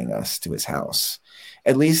following us to his house.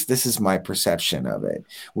 At least this is my perception of it.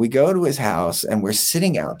 We go to his house and we're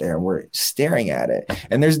sitting out there and we're staring at it.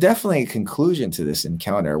 And there's definitely a conclusion to this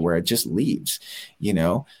encounter where it just leaves, you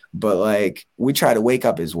know? But like we try to wake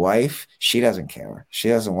up his wife. She doesn't care. She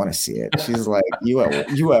doesn't want to see it. She's like, you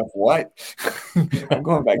have what? I'm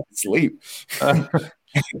going back to sleep.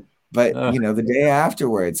 But Uh, you know, the day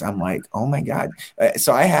afterwards, I'm like, oh my God.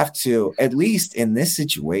 So I have to, at least in this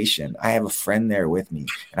situation, I have a friend there with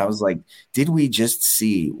me. And I was like, did we just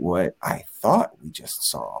see what I thought we just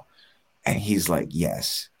saw? And he's like,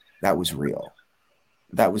 yes, that was real.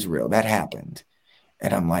 That was real. That happened.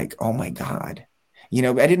 And I'm like, oh my God. You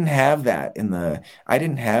know, I didn't have that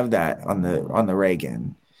on the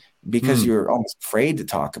Reagan because hmm, you're almost afraid to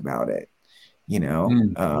talk about it, you know?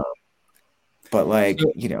 hmm. But like,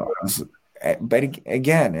 So, you know, but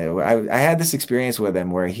again, I had this experience with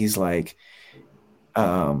him where he's like,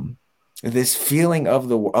 um, this feeling of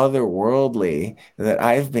the otherworldly that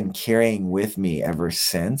I've been carrying with me ever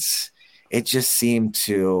since. It just seemed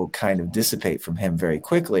to kind of dissipate from him very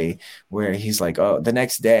quickly, where he's like, "Oh, the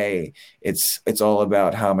next day, it's all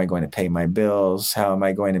about how am I going to pay my bills? How am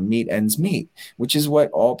I going to meet ends meet?" Which is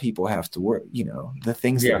what all people have to work, you know, the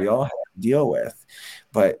things that yeah. we all have to deal with.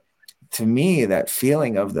 But to me, that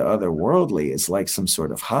feeling of the otherworldly is like some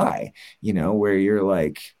sort of high, you know, where you're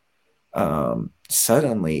like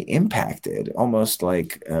suddenly impacted, almost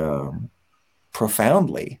like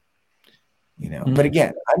profoundly, you know. But Hmm.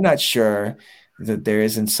 again, I'm not sure that there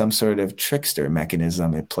isn't some sort of trickster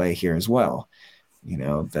mechanism at play here as well, you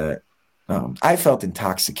know, that I felt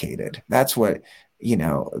intoxicated. That's what, you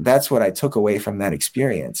know, that's what I took away from that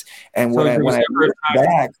experience. And So there when was I never look a time.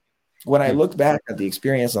 back, when I Yeah. look back at the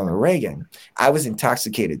experience on the Reagan, I was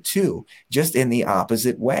intoxicated too, just in the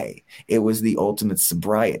opposite way. It was the ultimate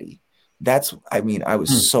sobriety. I mean, I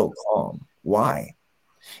was Hmm. so calm. Why?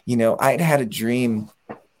 You know, I'd had a dream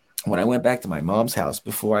when I went back to my mom's house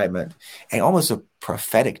before I met, and almost a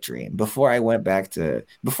prophetic dream before I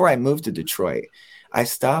moved to Detroit. I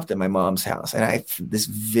stopped at my mom's house and I this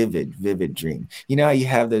vivid dream. You know how you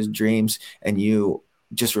have those dreams and you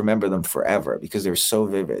just remember them forever because they're so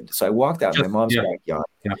vivid. So I walked out in my Just mom's yeah. backyard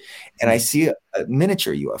Yeah. and I Mhm. see a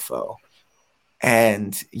miniature UFO.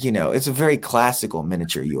 And, you know, it's a very classical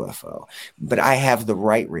miniature UFO, but I have the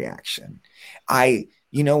right reaction.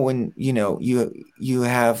 You know, when, you know, you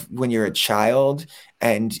have, when you're a child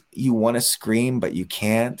and you want to scream, but you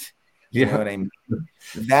can't, you know Yeah. what I mean?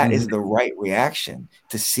 That Mhm. is the right reaction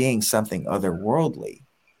to seeing something otherworldly,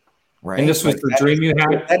 And right? this was Like the dream you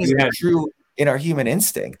had. that is You the had. true in our human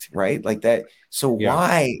instinct, right? Like that. So Yeah.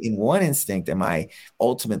 why in one instinct am I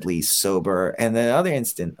ultimately sober, and the other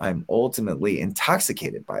instant I'm ultimately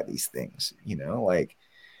intoxicated by these things? You know, like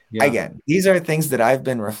Yeah. again, these are things that I've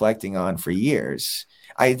been reflecting on for years.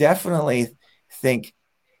 I definitely think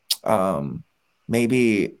um,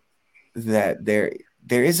 maybe that there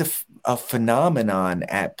is a phenomenon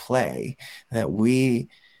at play that we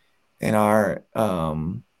in our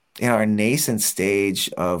nascent stage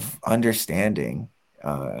of understanding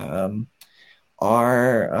um,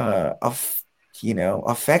 are you know,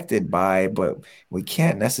 affected by, but we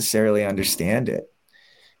can't necessarily understand it,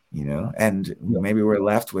 you know, and Yeah. maybe we're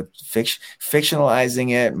left with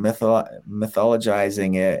fictionalizing it,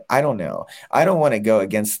 mythologizing it. I don't know. I don't want to go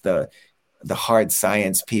against the hard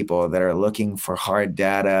science people that are looking for hard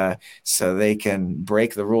data so they can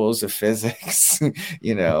break the rules of physics,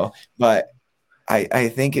 you know. But I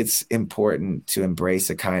think it's important to embrace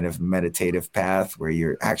a kind of meditative path where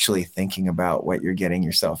you're actually thinking about what you're getting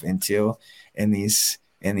yourself into in these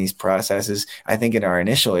processes. I think in our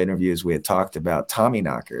initial interviews we had talked about Tommy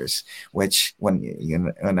knockers, which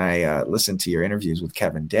when I listened to your interviews with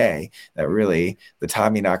Kevin Day, that really the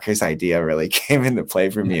Tommy knockers idea really came into play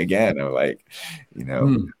for me again. I'm like, you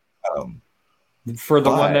know, Hmm. um, For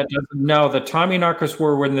the one but that doesn't know, the Tommyknockers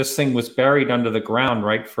were when this thing was buried under the ground,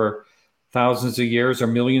 right, for thousands of years or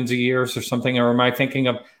millions of years or something. Or am I thinking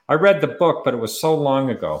of? I read the book, but it was so long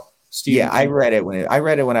ago. yeah, Stephen King. I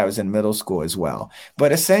read it when I was in middle school as well.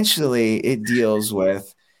 But essentially, it deals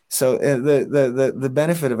with So the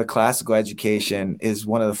benefit of a classical education is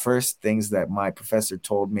one of the first things that my professor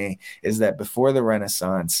told me is that before the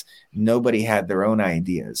Renaissance, nobody had their own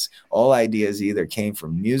ideas. All ideas either came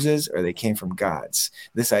from muses or they came from gods.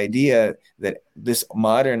 This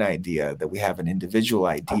modern idea that we have an individual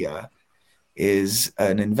idea is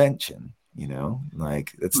an invention,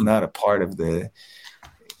 like it's Hmm. not a part of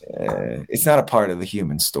the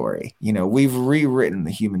human story. We've rewritten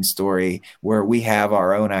the human story where we have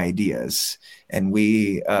our own ideas, and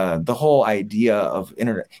the whole idea of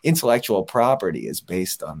intellectual property is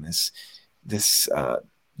based on this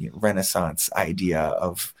Renaissance idea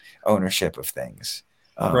of ownership of things.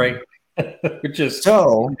 Right. Um, Which is,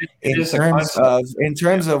 so it is a concept. in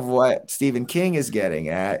terms of what Stephen King is getting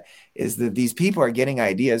at is that these people are getting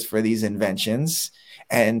ideas for these inventions,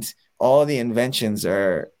 and all the inventions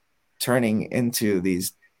are turning into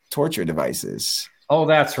these torture devices. Oh,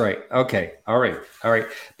 that's right. Okay. All right. All right.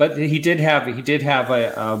 But he did have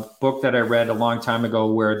a book that I read a long time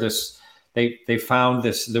ago where they found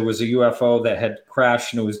this, there was a UFO that had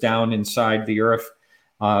crashed and it was down inside the earth,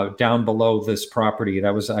 down below this property.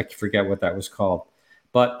 That was, I forget what that was called.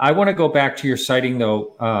 But I want to go back to your sighting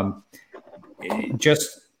though.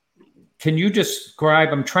 Just can you describe?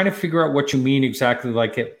 I'm trying to figure out what you mean exactly.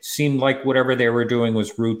 Like it seemed like whatever they were doing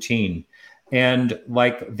was routine, and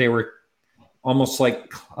like they were almost like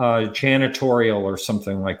janitorial or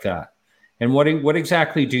something like that. And what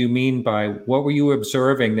exactly do you mean by what were you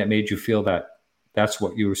observing that made you feel that that's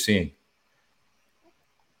what you were seeing?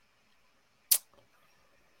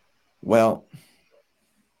 Well,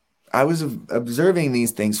 I was observing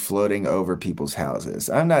these things floating over people's houses.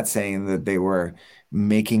 I'm not saying that they were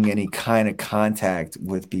making any kind of contact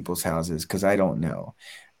with people's houses because I don't know.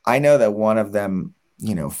 I know that one of them,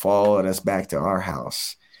 followed us back to our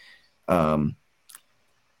house. Um,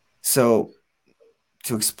 so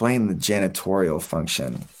to explain the janitorial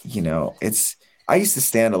function, it's I used to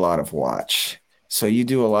stand a lot of watch. So you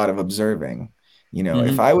do a lot of observing. If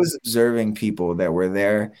Mm-hmm. I was observing people that were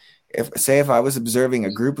there, if I was observing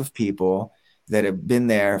a group of people that have been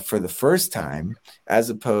there for the first time, as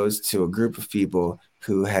opposed to a group of people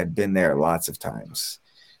who had been there lots of times,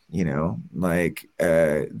 like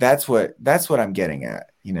that's what I'm getting at,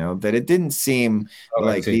 that it didn't seem Oh, I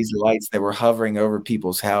like see. these lights that were hovering over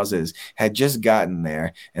people's houses had just gotten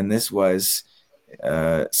there and this was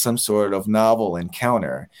some sort of novel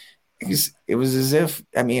encounter. It was as if,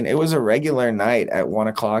 I mean, it was a regular night at 1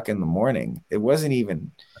 o'clock in the morning. It wasn't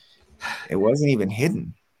even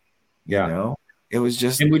hidden, you Yeah. know. It was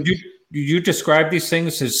just, And would you describe these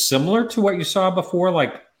things as similar to what you saw before,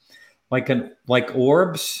 like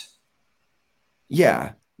orbs?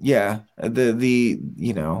 yeah, yeah.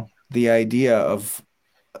 The idea of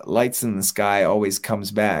lights in the sky always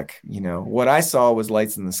comes back. What I saw was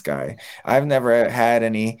lights in the sky. I've never had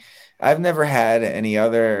any, I've never had any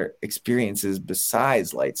other experiences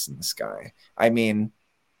besides lights in the sky. I mean,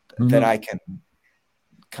 that Mm-hmm. I can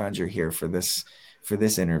conjure here for this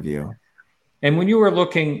interview. And when you were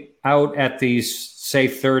looking out at these, say,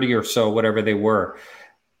 30 or so, whatever they were,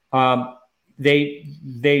 um,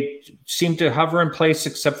 they seemed to hover in place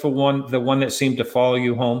except for the one that seemed to follow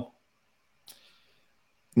you home.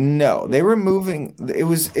 No, they were moving. It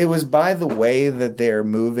was by the way that they're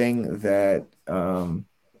moving that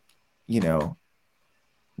you know,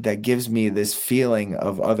 that gives me this feeling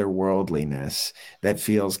of otherworldliness that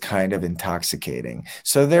feels kind of intoxicating.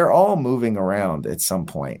 So they're all moving around at some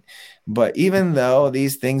point. But even though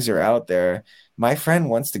these things are out there, my friend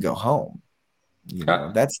wants to go home.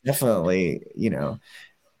 Uh, That's definitely,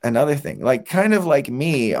 another thing. Like kind of like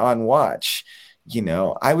me on watch,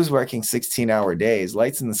 I was working 16-hour days.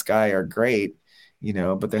 Lights in the sky are great,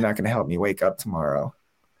 but they're not going to help me wake up tomorrow.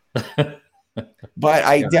 yeah.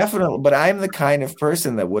 But I'm the kind of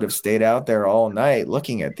person that would have stayed out there all night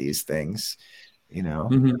looking at these things.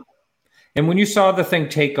 Mhm. And when you saw the thing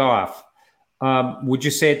take off, would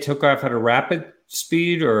you say it took off at a rapid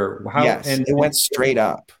speed or how? Yes, And it went straight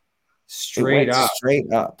up. It straight went up.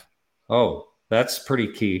 straight up. Oh, that's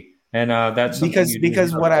pretty key. And that's something Because you do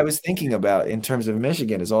because hear what I about. was thinking about in terms of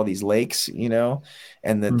Michigan is all these lakes,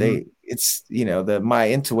 and that Hmm. the my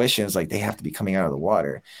intuition is like they have to be coming out of the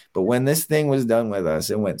water. But when this thing was done with us,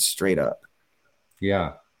 it went straight up.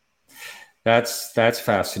 Yeah, that's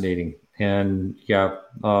fascinating. And yeah,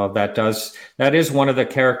 that is one of the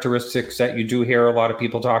characteristics that you do hear a lot of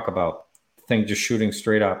people talk about. The thing just shooting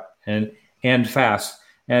straight up and fast.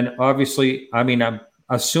 And obviously, I mean, I'm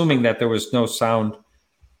assuming that there was no sound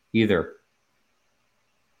either.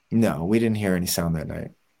 No, we didn't hear any sound that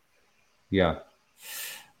night. Yeah.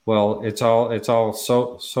 Well, it's all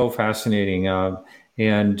so fascinating.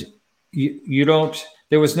 and you don't.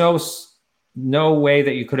 There was no way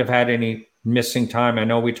that you could have had any missing time. I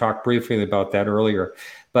know we talked briefly about that earlier,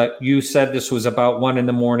 but you said this was about 1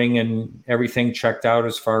 a.m. and everything checked out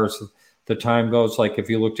as far as the time goes. Like if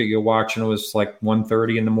you looked at your watch and it was like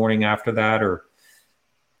 1:30 in the morning after that, or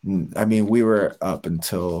I mean, we were up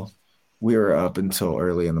until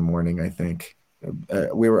early in the morning, I think.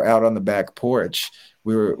 We were out on the back porch.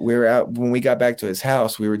 We were out when we got back to his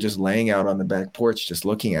house. We were just laying out on the back porch, just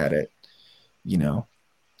looking at it, you know,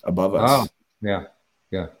 above oh us. yeah,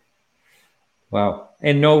 yeah, wow,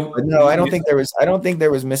 and no, But no, I don't think there was. I don't think there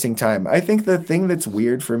was missing time. I think the thing that's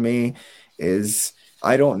weird for me is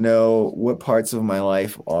I don't know what parts of my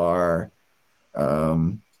life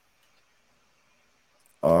um,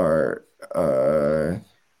 are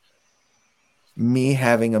me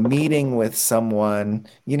having a meeting with someone.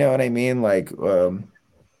 You know what I mean? Like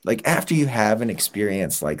after you have an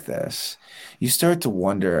experience like this, you start to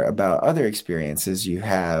wonder about other experiences you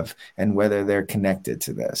have and whether they're connected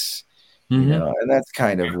to this. hmm And that's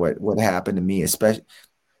kind of what happened to me,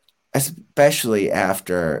 especially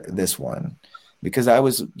after this one, because I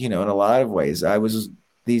was, in a lot of ways,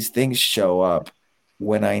 these things show up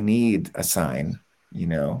when I need a sign,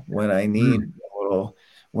 when I need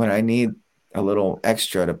when I need a little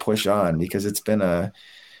extra to push on, because it's been a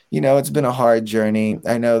hard journey.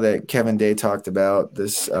 I know that Kevin Day talked about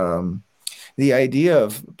this, the idea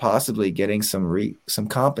of possibly getting some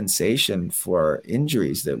compensation for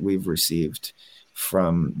injuries that we've received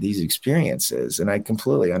from these experiences. And I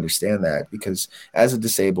completely understand that, because as a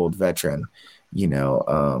disabled veteran,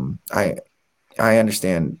 I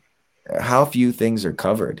understand how few things are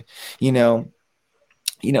covered. You know,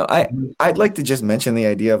 I'd like to just mention the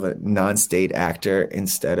idea of a non-state actor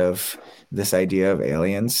instead of this idea of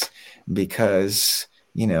aliens, because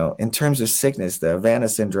in terms of sickness, the Havana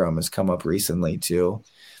syndrome has come up recently too.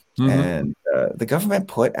 hmm And the government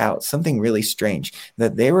put out something really strange,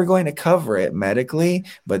 that they were going to cover it medically,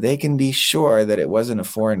 but they can be sure that it wasn't a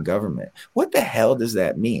foreign government. What the hell does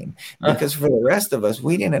that mean? Because for the rest of us,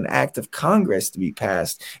 we need an act of Congress to be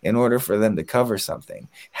passed in order for them to cover something.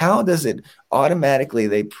 How does it automatically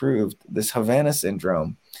they proved this Havana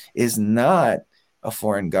syndrome is not a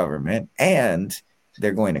foreign government and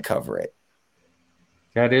they're going to cover it?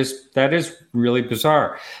 That is really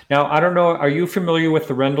bizarre. Now, I don't know. Are you familiar with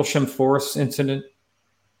the Rendlesham Forest incident?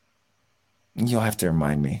 You'll have to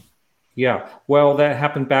remind me. Yeah. Well, that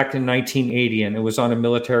happened back in 1980, and it was on a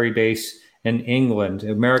military base in England,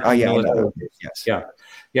 Oh American yeah, I know military that. base. Yes. Yeah.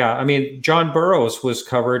 Yeah. I mean, John Burroughs was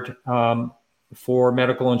covered for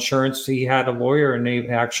medical insurance. He had a lawyer, and he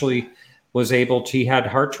actually was able to, he had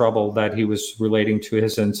heart trouble that he was relating to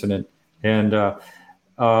his incident. And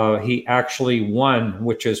he actually won,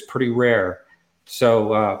 which is pretty rare.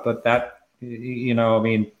 So, but that, I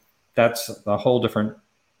mean, that's a whole different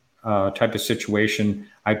type of situation,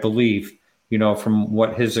 I believe. From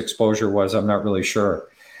what his exposure was, I'm not really sure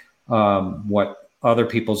what other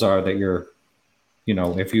people's are that you're,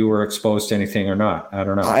 if you were exposed to anything or not. I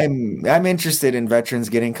don't know. I'm interested in veterans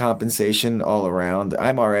getting compensation all around.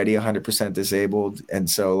 I'm already 100% disabled, and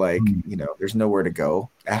so there's nowhere to go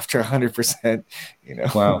after 100%.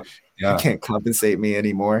 Wow. You Yeah. can't compensate me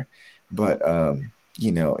anymore. But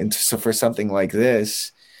and so for something like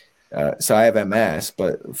this, so I have MS,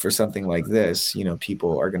 but for something like this,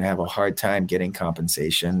 people are going to have a hard time getting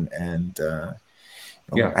compensation, and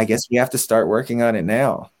Yeah. I guess we have to start working on it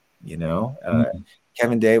now. You know, uh, Mhm.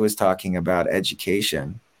 Kevin Day was talking about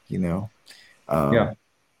education. You know, Yeah. um,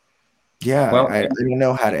 yeah, Well, I don't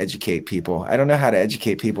know how to educate people. I don't know how to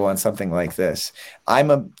educate people on something like this.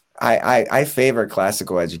 I'm a I favor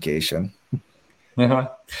classical education. uh-huh.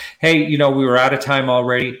 Hey, we were out of time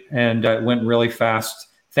already, and it went really fast.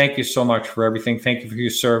 Thank you so much for everything. Thank you for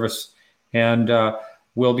your service, and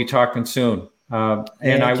we'll be talking soon. And I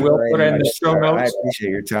Thank you will very put in much, the show sir. I notes.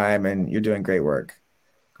 appreciate your time, and you're doing great work.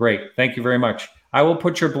 Great, thank you very much. I will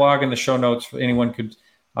put your blog in the show notes for anyone could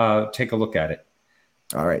take a look at it.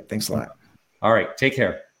 All right, thanks a lot. All right, take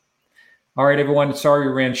care. All right, everyone. Sorry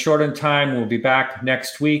we ran short on time. We'll be back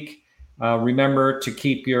next week. Remember to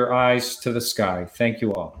keep your eyes to the sky. Thank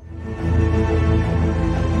you all.